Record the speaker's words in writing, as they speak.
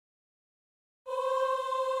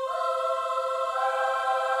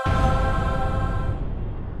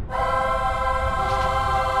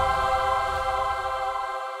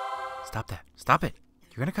Stop it.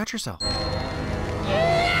 You're gonna cut yourself.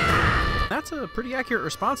 That's a pretty accurate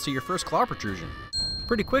response to your first claw protrusion.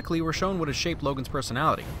 Pretty quickly, we're shown what has shaped Logan's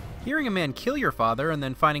personality. Hearing a man kill your father and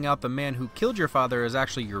then finding out the man who killed your father is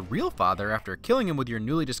actually your real father after killing him with your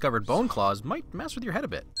newly discovered bone claws might mess with your head a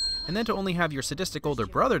bit. And then to only have your sadistic older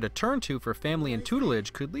brother to turn to for family and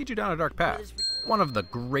tutelage could lead you down a dark path. One of the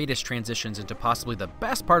greatest transitions into possibly the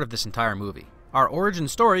best part of this entire movie. Our origin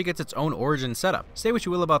story gets its own origin setup. Say what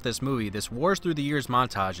you will about this movie, this Wars Through the Years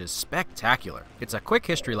montage is spectacular. It's a quick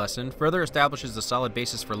history lesson, further establishes a solid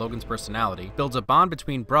basis for Logan's personality, builds a bond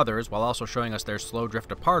between brothers while also showing us their slow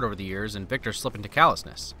drift apart over the years and Victor's slip into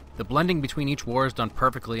callousness. The blending between each war is done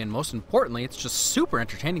perfectly, and most importantly, it's just super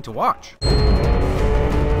entertaining to watch.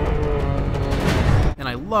 And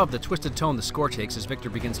I love the twisted tone the score takes as Victor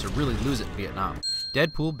begins to really lose it in Vietnam.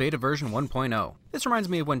 Deadpool Beta Version 1.0. This reminds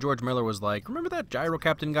me of when George Miller was like, remember that gyro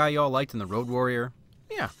captain guy y'all liked in The Road Warrior?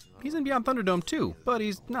 Yeah, he's in Beyond Thunderdome too, but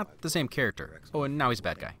he's not the same character. Oh, and now he's a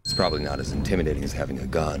bad guy. It's probably not as intimidating as having a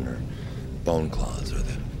gun or bone claws or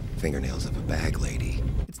the fingernails of a bag lady.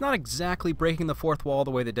 It's not exactly breaking the fourth wall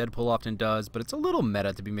the way that Deadpool often does, but it's a little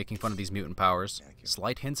meta to be making fun of these mutant powers.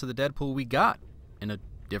 Slight hints of the Deadpool we got in a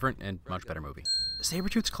different and much better movie.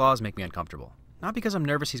 Sabretooth's claws make me uncomfortable. Not because I'm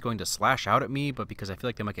nervous he's going to slash out at me, but because I feel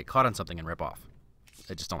like they might get caught on something and rip off.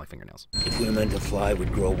 I just don't like fingernails. If we were meant to fly,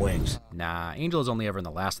 we'd grow wings. Nah, Angel is only ever in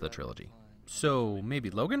the last of the trilogy. So,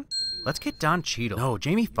 maybe Logan? Let's get Don Cheadle. No,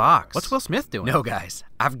 Jamie Foxx. What's Will Smith doing? No, guys,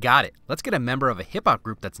 I've got it. Let's get a member of a hip-hop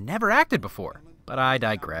group that's never acted before. But I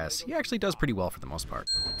digress. He actually does pretty well for the most part.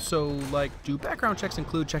 So, like, do background checks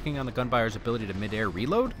include checking on the gun buyer's ability to mid-air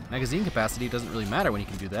reload? Magazine capacity doesn't really matter when you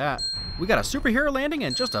can do that. We got a superhero landing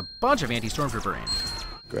and just a bunch of anti-stormtrooper aim.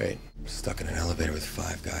 Great. Stuck in an elevator with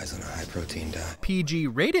 5 guys on a high-protein diet.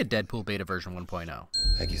 PG-rated Deadpool Beta Version 1.0.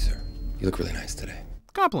 Thank you, sir. You look really nice today.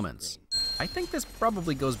 Compliments. I think this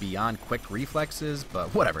probably goes beyond quick reflexes,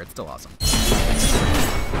 but whatever, it's still awesome.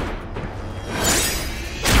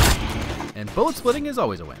 And bullet splitting is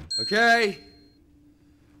always a win. Okay.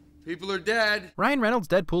 People are dead. Ryan Reynolds'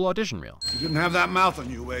 Deadpool audition reel. You didn't have that mouth on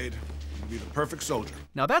you, Wade. You'd be the perfect soldier.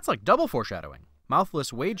 Now that's like double foreshadowing.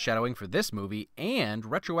 Mouthless Wade shadowing for this movie, and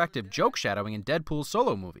retroactive joke shadowing in Deadpool's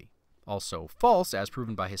solo movie. Also false, as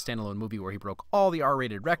proven by his standalone movie where he broke all the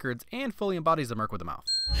R-rated records and fully embodies the merc with a mouth.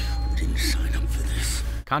 We didn't sign up for this.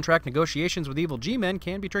 Contract negotiations with evil G-men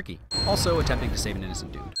can be tricky. Also attempting to save an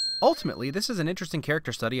innocent dude. Ultimately, this is an interesting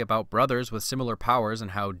character study about brothers with similar powers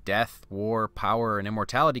and how death, war, power, and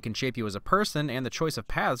immortality can shape you as a person and the choice of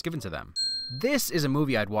paths given to them. This is a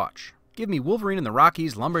movie I'd watch. Give me Wolverine in the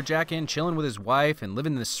Rockies, lumberjacking, chilling with his wife, and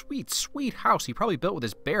living in this sweet, sweet house he probably built with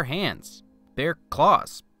his bare hands. Bare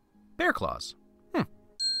claws. Bear claws.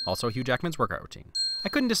 Also Hugh Jackman's workout routine. I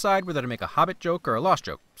couldn't decide whether to make a Hobbit joke or a Lost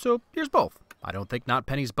joke, so here's both. I don't think Not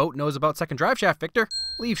Penny's boat knows about second drive shaft, Victor.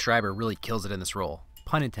 Liev Schreiber really kills it in this role.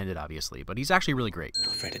 Pun intended, obviously, but he's actually really great. I'm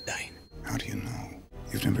afraid of dying. How do you know?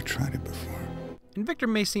 You've never tried it before. And Victor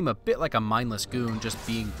may seem a bit like a mindless goon just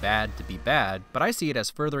being bad to be bad, but I see it as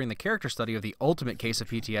furthering the character study of the ultimate case of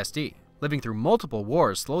PTSD. Living through multiple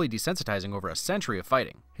wars, slowly desensitizing over a century of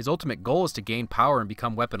fighting. His ultimate goal is to gain power and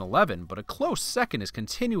become Weapon 11, but a close second is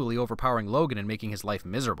continually overpowering Logan and making his life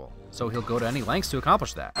miserable. So he'll go to any lengths to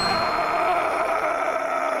accomplish that.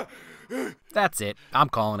 That's it. I'm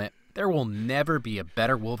calling it. There will never be a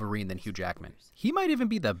better Wolverine than Hugh Jackman. He might even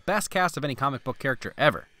be the best cast of any comic book character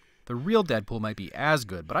ever. The real Deadpool might be as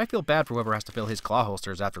good, but I feel bad for whoever has to fill his claw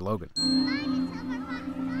holsters after Logan.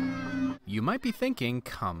 You might be thinking,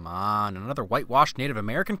 come on, another whitewashed Native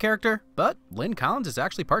American character? But Lynn Collins is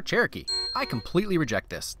actually part Cherokee. I completely reject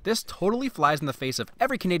this. This totally flies in the face of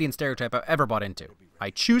every Canadian stereotype I've ever bought into.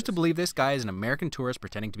 I choose to believe this guy is an American tourist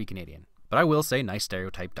pretending to be Canadian. But I will say, nice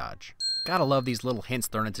stereotype dodge. Gotta love these little hints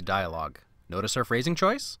thrown into dialogue. Notice her phrasing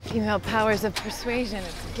choice? Female powers of persuasion,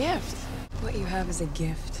 it's a gift. What you have is a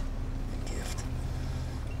gift. A gift.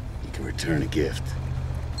 You can return a gift.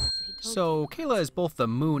 So, Kayla is both the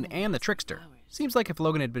moon and the trickster. Seems like if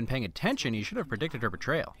Logan had been paying attention, he should have predicted her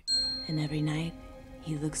betrayal. And every night,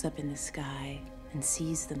 he looks up in the sky and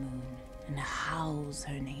sees the moon and howls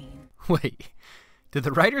her name. Wait, did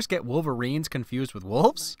the writers get Wolverines confused with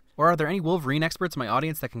wolves? Or are there any Wolverine experts in my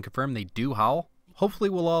audience that can confirm they do howl? Hopefully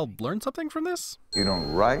we'll all learn something from this. You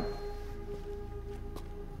don't write?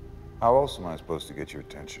 How else am I supposed to get your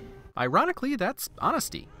attention? Ironically, that's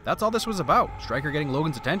honesty. That's all this was about, Stryker getting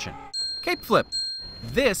Logan's attention. Cape flip.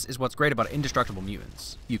 This is what's great about indestructible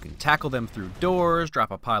mutants. You can tackle them through doors,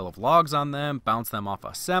 drop a pile of logs on them, bounce them off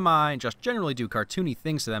a semi, and just generally do cartoony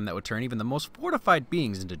things to them that would turn even the most fortified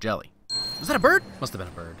beings into jelly. Was that a bird? Must have been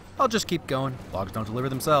a bird. I'll just keep going. Logs don't deliver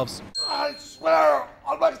themselves. I swear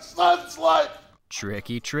on my son's life!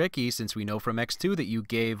 Tricky, tricky, since we know from X2 that you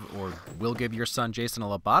gave, or will give your son Jason a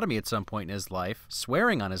lobotomy at some point in his life.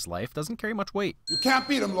 Swearing on his life doesn't carry much weight. You can't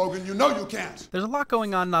beat him, Logan. You know you can't. There's a lot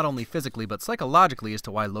going on not only physically, but psychologically as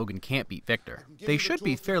to why Logan can't beat Victor. They should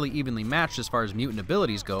be fairly evenly matched as far as mutant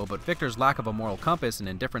abilities go, but Victor's lack of a moral compass and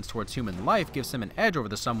indifference towards human life gives him an edge over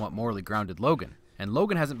the somewhat morally grounded Logan. And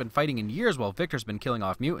Logan hasn't been fighting in years while Victor's been killing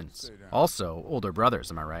off mutants. Also, older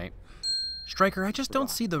brothers, am I right? Stryker, I just don't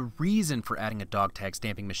see the reason for adding a dog tag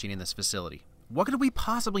stamping machine in this facility. What could we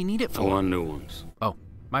possibly need it for? I want new ones. Oh,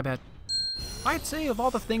 my bad. I'd say of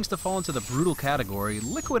all the things to fall into the brutal category,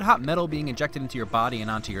 liquid hot metal being injected into your body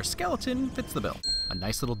and onto your skeleton fits the bill. A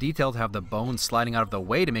nice little detail to have the bones sliding out of the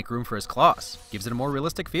way to make room for his claws. Gives it a more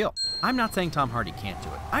realistic feel. I'm not saying Tom Hardy can't do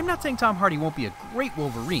it. I'm not saying Tom Hardy won't be a great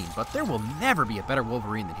Wolverine, but there will never be a better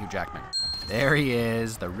Wolverine than Hugh Jackman. There he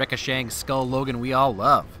is, the ricocheting skull Logan we all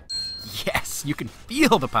love. Yes, you can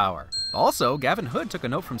feel the power. Also, Gavin Hood took a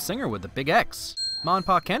note from Singer with the big X. Ma and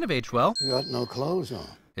Pa can have aged well. You got no clothes on.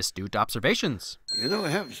 Astute observations. You know what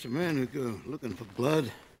happens to men who go looking for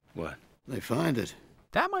blood? What? They find it.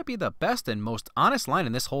 That might be the best and most honest line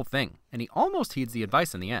in this whole thing, and he almost heeds the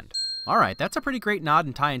advice in the end. Alright, that's a pretty great nod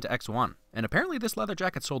and tie into X1, and apparently this leather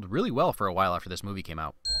jacket sold really well for a while after this movie came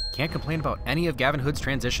out. Can't complain about any of Gavin Hood's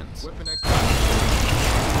transitions.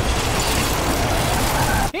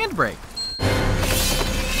 Handbrake!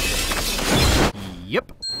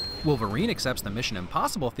 Yep. Wolverine accepts the Mission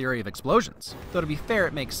Impossible theory of explosions. Though to be fair,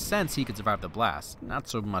 it makes sense he could survive the blast. Not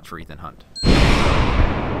so much for Ethan Hunt.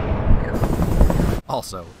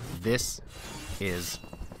 Also, this is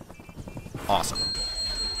awesome.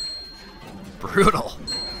 Brutal.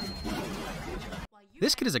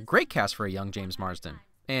 This kid is a great cast for a young James Marsden.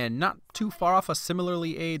 And not too far off a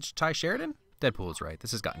similarly aged Ty Sheridan? Deadpool is right.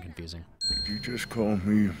 This has gotten confusing. Did you just call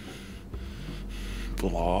me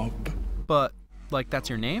Blob? But, like, that's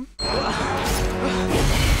your name?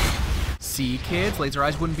 See, kids, laser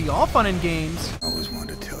eyes wouldn't be all fun and games. I always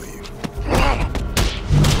wanted to tell you.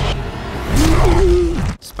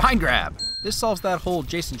 Spine grab. This solves that whole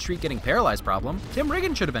Jason Street getting paralyzed problem. Tim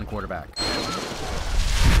Riggin should have been quarterback.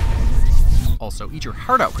 Also, eat your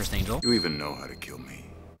heart out, Chris Angel. You even know how to kill me.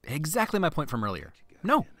 Exactly my point from earlier.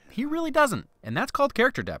 No, he really doesn't. And that's called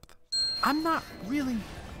character depth. I'm not really,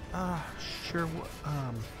 sure what,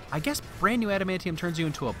 I guess brand new adamantium turns you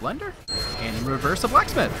into a blender? And in reverse, a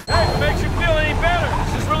blacksmith. Hey, if it makes you feel any better,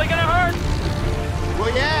 is this really gonna hurt?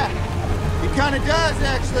 Well, yeah, it kinda does,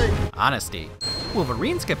 actually. Honesty.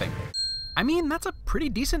 Wolverine skipping. I mean, that's a pretty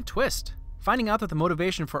decent twist. Finding out that the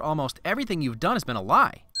motivation for almost everything you've done has been a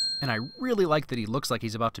lie. And I really like that he looks like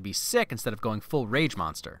he's about to be sick instead of going full rage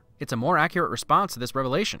monster. It's a more accurate response to this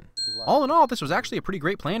revelation. All in all, this was actually a pretty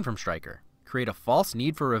great plan from Stryker. Create a false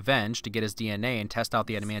need for revenge to get his DNA and test out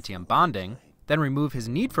the adamantium bonding, then remove his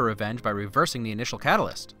need for revenge by reversing the initial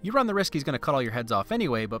catalyst. You run the risk he's going to cut all your heads off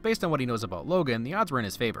anyway, but based on what he knows about Logan, the odds were in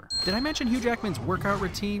his favor. Did I mention Hugh Jackman's workout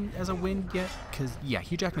routine as a win yet? Cause yeah,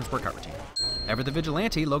 Hugh Jackman's workout routine. Ever the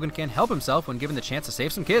vigilante, Logan can't help himself when given the chance to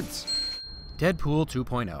save some kids. Deadpool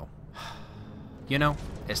 2.0. You know,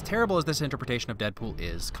 as terrible as this interpretation of Deadpool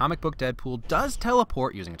is, comic book Deadpool does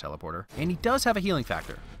teleport using a teleporter, and he does have a healing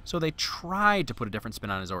factor, so they tried to put a different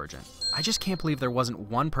spin on his origin. I just can't believe there wasn't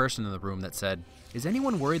one person in the room that said, is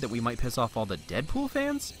anyone worried that we might piss off all the Deadpool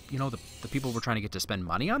fans? You know, the people we're trying to get to spend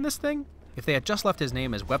money on this thing? If they had just left his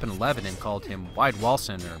name as Weapon 11 and called him Wide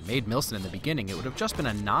Walson or Maid Milson in the beginning, it would have just been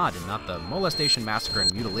a nod and not the molestation, massacre,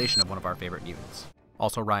 and mutilation of one of our favorite mutants.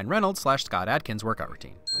 Also Ryan Reynolds / Scott Adkins' workout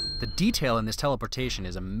routine. The detail in this teleportation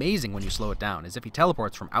is amazing when you slow it down, as if he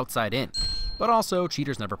teleports from outside in. But also,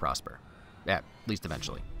 cheaters never prosper. At least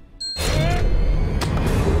eventually.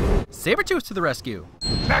 Sabretooth to the rescue!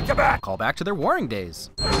 Back to back! Call back to their warring days.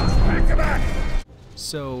 Back to back!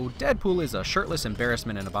 So, Deadpool is a shirtless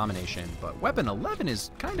embarrassment and abomination, but Weapon 11 is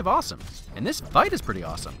kind of awesome. And this fight is pretty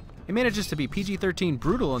awesome. It manages to be PG-13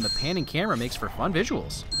 brutal, and the panning camera makes for fun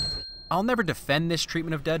visuals. I'll never defend this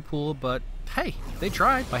treatment of Deadpool, but hey, they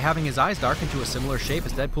tried by having his eyes darken to a similar shape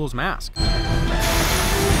as Deadpool's mask.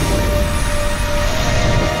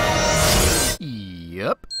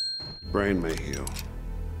 Yep. Brain may heal.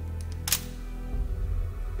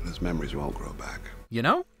 But his memories won't grow back. You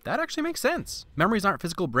know, that actually makes sense. Memories aren't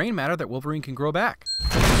physical brain matter that Wolverine can grow back.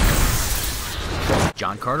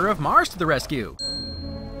 John Carter of Mars to the rescue.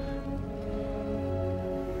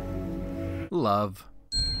 Love.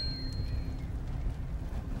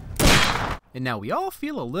 And now we all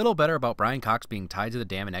feel a little better about Brian Cox being tied to the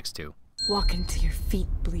dam in X2. Walk until your feet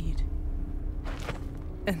bleed.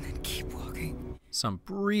 And then keep walking. Some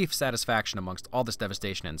brief satisfaction amongst all this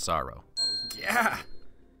devastation and sorrow. Yeah!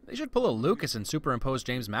 They should pull a Lucas and superimpose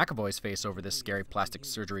James McAvoy's face over this scary plastic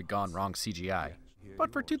surgery gone wrong CGI.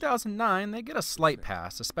 But for 2009, they get a slight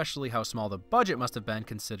pass, especially how small the budget must have been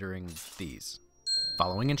considering these.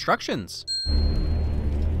 Following instructions.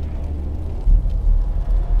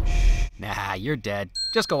 Shh. Nah, you're dead.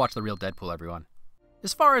 Just go watch the real Deadpool, everyone.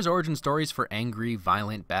 As far as origin stories for angry,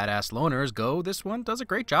 violent, badass loners go, this one does a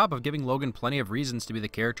great job of giving Logan plenty of reasons to be the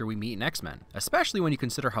character we meet in X-Men, especially when you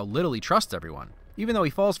consider how little he trusts everyone. Even though he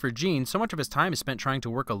falls for Jean, so much of his time is spent trying to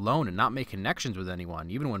work alone and not make connections with anyone,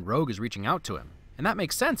 even when Rogue is reaching out to him. And that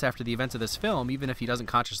makes sense after the events of this film, even if he doesn't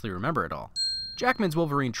consciously remember it all. Jackman's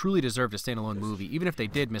Wolverine truly deserved a standalone movie, even if they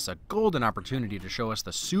did miss a golden opportunity to show us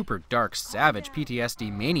the super dark, savage,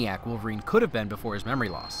 PTSD maniac Wolverine could have been before his memory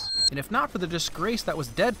loss. And if not for the disgrace that was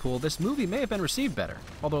Deadpool, this movie may have been received better,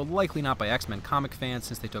 although likely not by X-Men comic fans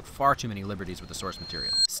since they took far too many liberties with the source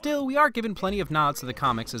material. Still, we are given plenty of nods to the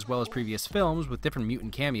comics as well as previous films with different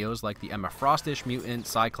mutant cameos like the Emma Frostish mutant,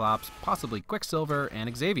 Cyclops, possibly Quicksilver,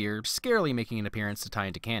 and Xavier scarily making an appearance to tie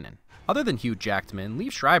into canon. Other than Hugh Jackman,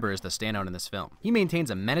 Liev Schreiber is the standout in this film. He maintains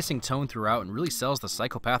a menacing tone throughout and really sells the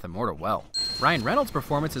psychopath immortal well. Ryan Reynolds'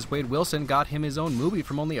 performance as Wade Wilson got him his own movie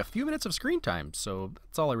from only a few minutes of screen time, so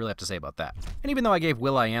that's all I really have to say about that. And even though I gave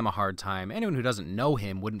will.i.am a hard time, anyone who doesn't know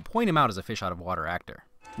him wouldn't point him out as a fish-out-of-water actor.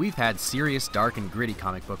 We've had serious, dark, and gritty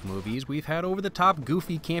comic book movies, we've had over-the-top,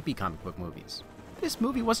 goofy, campy comic book movies. This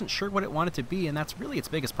movie wasn't sure what it wanted to be, and that's really its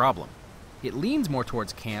biggest problem. It leans more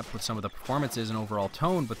towards camp with some of the performances and overall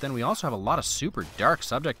tone, but then we also have a lot of super dark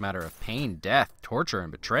subject matter of pain, death, torture,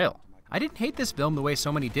 and betrayal. I didn't hate this film the way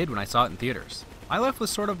so many did when I saw it in theaters. I left with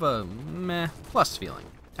sort of a meh plus feeling.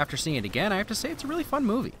 After seeing it again, I have to say it's a really fun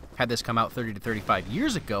movie. Had this come out 30 to 35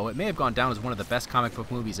 years ago, it may have gone down as one of the best comic book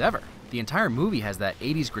movies ever. The entire movie has that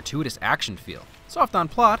 80s gratuitous action feel. Soft on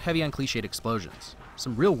plot, heavy on cliched explosions.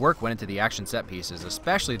 Some real work went into the action set pieces,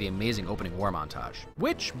 especially the amazing opening war montage.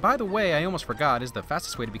 Which, by the way, I almost forgot is the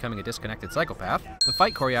fastest way to becoming a disconnected psychopath. The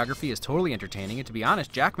fight choreography is totally entertaining, and to be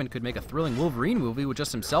honest, Jackman could make a thrilling Wolverine movie with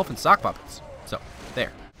just himself and sock puppets. So,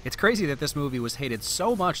 there. It's crazy that this movie was hated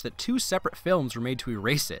so much that 2 separate films were made to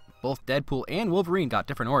erase it. Both Deadpool and Wolverine got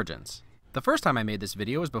different origins. The first time I made this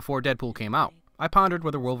video was before Deadpool came out. I pondered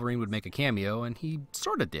whether Wolverine would make a cameo, and he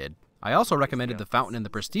sorta did. I also recommended The Fountain and The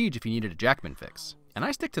Prestige if you needed a Jackman fix. And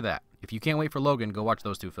I stick to that. If you can't wait for Logan, go watch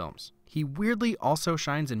those 2 films. He weirdly also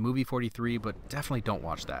shines in Movie 43, but definitely don't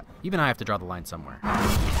watch that. Even I have to draw the line somewhere.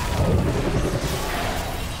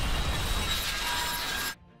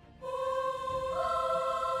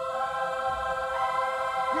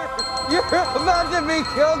 You're about to be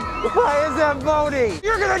killed by a Zamboni!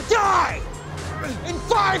 You're gonna die! In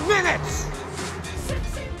 5 minutes!